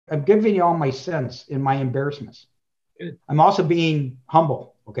I'm giving you all my sins and my embarrassments. Good. I'm also being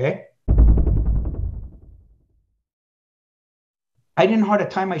humble. Okay. I didn't know how to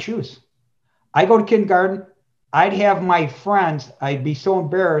tie my shoes. I go to kindergarten. I'd have my friends. I'd be so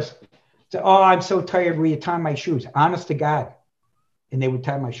embarrassed. Say, oh, I'm so tired. Will you tie my shoes? Honest to God. And they would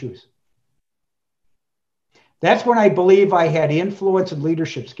tie my shoes. That's when I believe I had influence and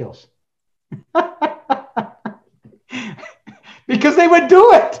leadership skills. Because they would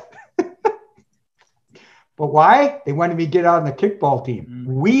do it. But why? They wanted me to get out on the kickball team.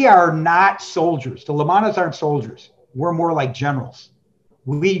 Mm-hmm. We are not soldiers. The LaMannas aren't soldiers. We're more like generals.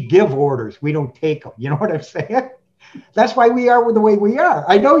 We give orders. We don't take them. You know what I'm saying? That's why we are the way we are.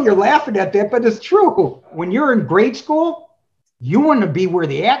 I know you're laughing at that, but it's true. When you're in grade school, you want to be where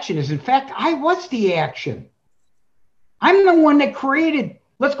the action is. In fact, I was the action. I'm the one that created,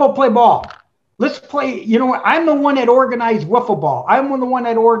 let's go play ball. Let's play, you know, I'm the one that organized wiffle ball. I'm the one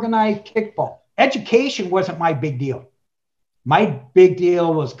that organized kickball. Education wasn't my big deal. My big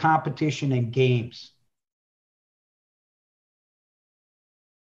deal was competition and games.